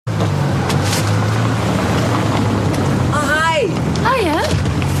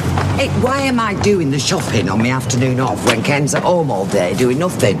why am I doing the shopping on my afternoon off when Ken's at home all day doing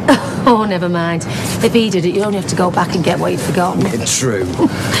nothing? Oh, never mind. If he did it, you only have to go back and get what you'd forgotten. True.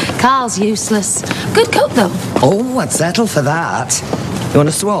 Carl's useless. Good cook, though. Oh, I'd settle for that. You want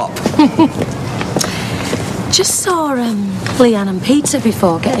to swap? Just saw Leanne and Peter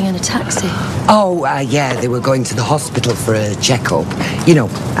before getting in a taxi. Oh, yeah, they were going to the hospital for a checkup. You know,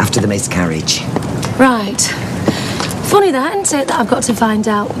 after the miscarriage. Right. Funny that, isn't it, that I've got to find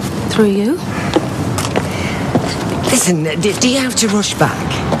out through you? Listen, do you have to rush back?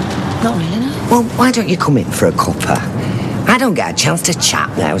 Not really, no. Well, why don't you come in for a cuppa? I don't get a chance to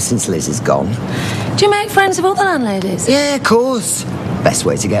chat now since Liz is gone. Do you make friends with other landladies? Yeah, of course. Best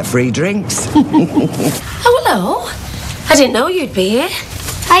way to get free drinks. Oh, hello. I didn't know you'd be here.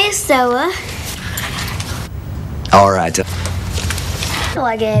 Hiya, Stella. All right. What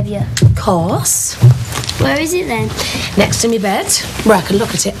I gave you. Of course. Where is it then? Next to my bed, where I can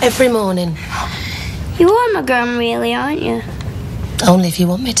look at it every morning. You are my gran, really, aren't you? Only if you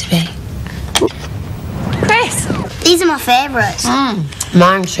want me to be. Chris, these are my favourites.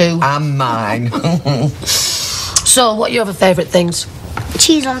 Mine too. And mine. So, what are your other favourite things?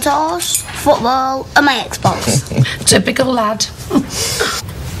 Cheese on toast, football, and my Xbox. Typical lad.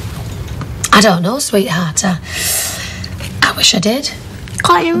 I don't know, sweetheart. I wish I did.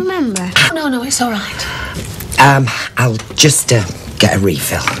 Can't you remember? Oh, no, it's all right. I'll just get a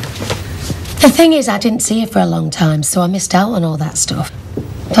refill. The thing is, I didn't see her for a long time, so I missed out on all that stuff.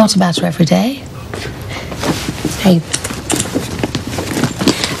 Thought about her every day. Hey,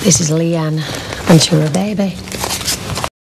 this is Leanne when she was a baby.